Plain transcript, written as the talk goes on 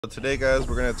So today guys,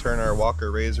 we're going to turn our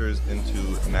Walker razors into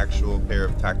an actual pair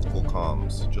of tactical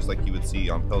comms, just like you would see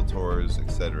on Peltors,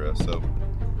 etc. So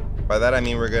by that I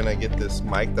mean we're going to get this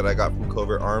mic that I got from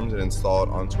Covert Arms and install it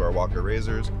onto our Walker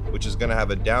razors, which is going to have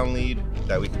a down lead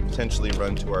that we can potentially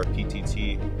run to our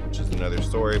PTT, which is another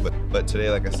story. But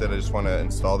today, like I said, I just want to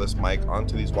install this mic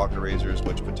onto these Walker razors,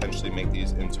 which potentially make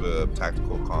these into a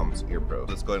tactical comms ear pro.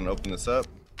 Let's go ahead and open this up.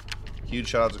 Huge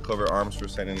shout out to Covert Arms for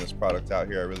sending this product out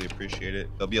here. I really appreciate it.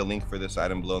 There'll be a link for this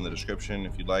item below in the description.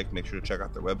 If you'd like, make sure to check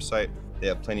out their website. They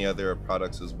have plenty of other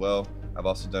products as well. I've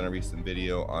also done a recent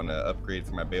video on an upgrade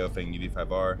for my Baofeng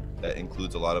UV5R that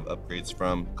includes a lot of upgrades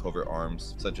from Covert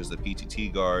Arms, such as a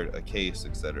PTT guard, a case,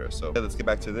 etc. So let's get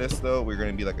back to this though. We're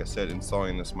going to be, like I said,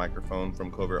 installing this microphone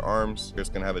from Covert Arms. It's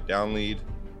going to have a down lead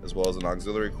as well as an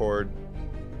auxiliary cord.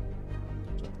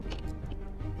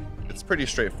 It's pretty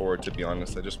straightforward, to be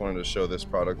honest. I just wanted to show this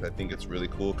product. I think it's really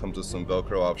cool. It comes with some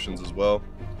Velcro options as well,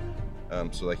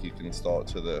 so like you can install it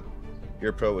to the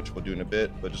ear pro, which we'll do in a bit.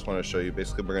 But just want to show you,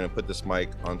 basically we're going to put this mic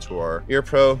onto our ear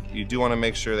pro. You do want to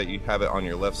make sure that you have it on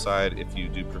your left side if you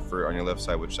do prefer it on your left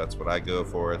side, which that's what I go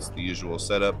for. It's the usual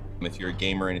setup. If you're a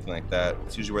gamer or anything like that,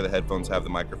 it's usually where the headphones have the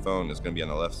microphone. It's going to be on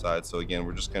the left side. So again,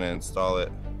 we're just going to install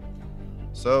it.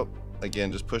 So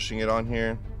again, just pushing it on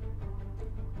here,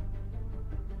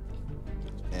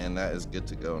 and that is good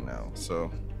to go now. So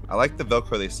I like the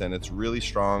Velcro they sent. It's really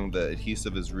strong. The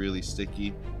adhesive is really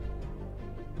sticky,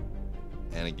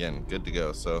 and again, good to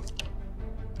go. So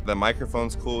the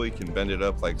microphone's cool. You can bend it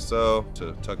up like so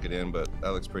to tuck it in, but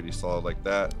that looks pretty solid like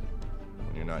that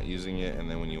when you're not using it,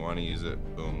 and then when you want to use it,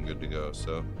 boom, good to go.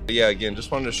 So yeah, again,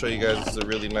 just wanted to show you guys this is a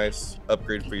really nice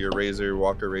upgrade for your razor,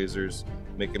 Walker razors.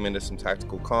 Make them into some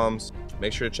tactical comms.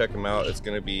 Make sure to check them out. It's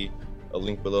going to be a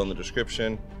link below in the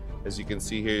description. As you can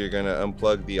see here, you're going to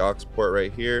unplug the aux port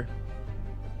right here,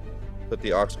 put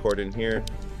the aux cord in here,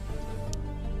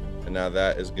 and now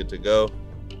that is good to go.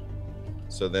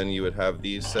 So then you would have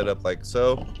these set up like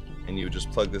so, and you would just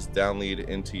plug this down lead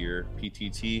into your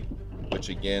PTT, which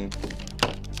again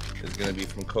is going to be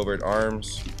from Covert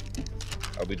Arms.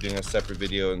 I'll be doing a separate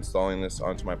video installing this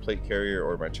onto my plate carrier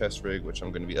or my chest rig, which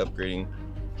I'm going to be upgrading.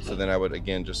 So then I would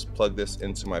again just plug this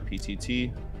into my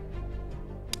PTT.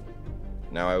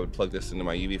 Now I would plug this into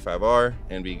my UV5R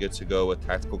and be good to go with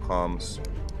tactical comms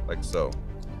like so.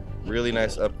 Really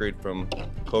nice upgrade from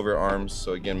Covert Arms.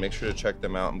 So again, make sure to check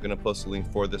them out. I'm going to post a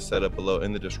link for this setup below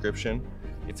in the description.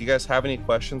 If you guys have any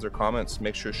questions or comments,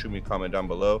 make sure to shoot me a comment down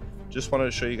below. Just wanted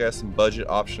to show you guys some budget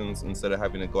options instead of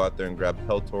having to go out there and grab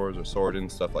Peltors or Sword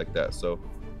and stuff like that. So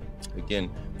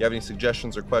again, if you have any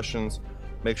suggestions or questions,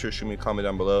 make sure to shoot me a comment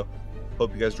down below.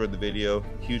 Hope you guys enjoyed the video.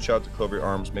 Huge shout out to Covert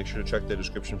Arms. Make sure to check the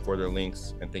description for their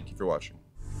links, and thank you for watching.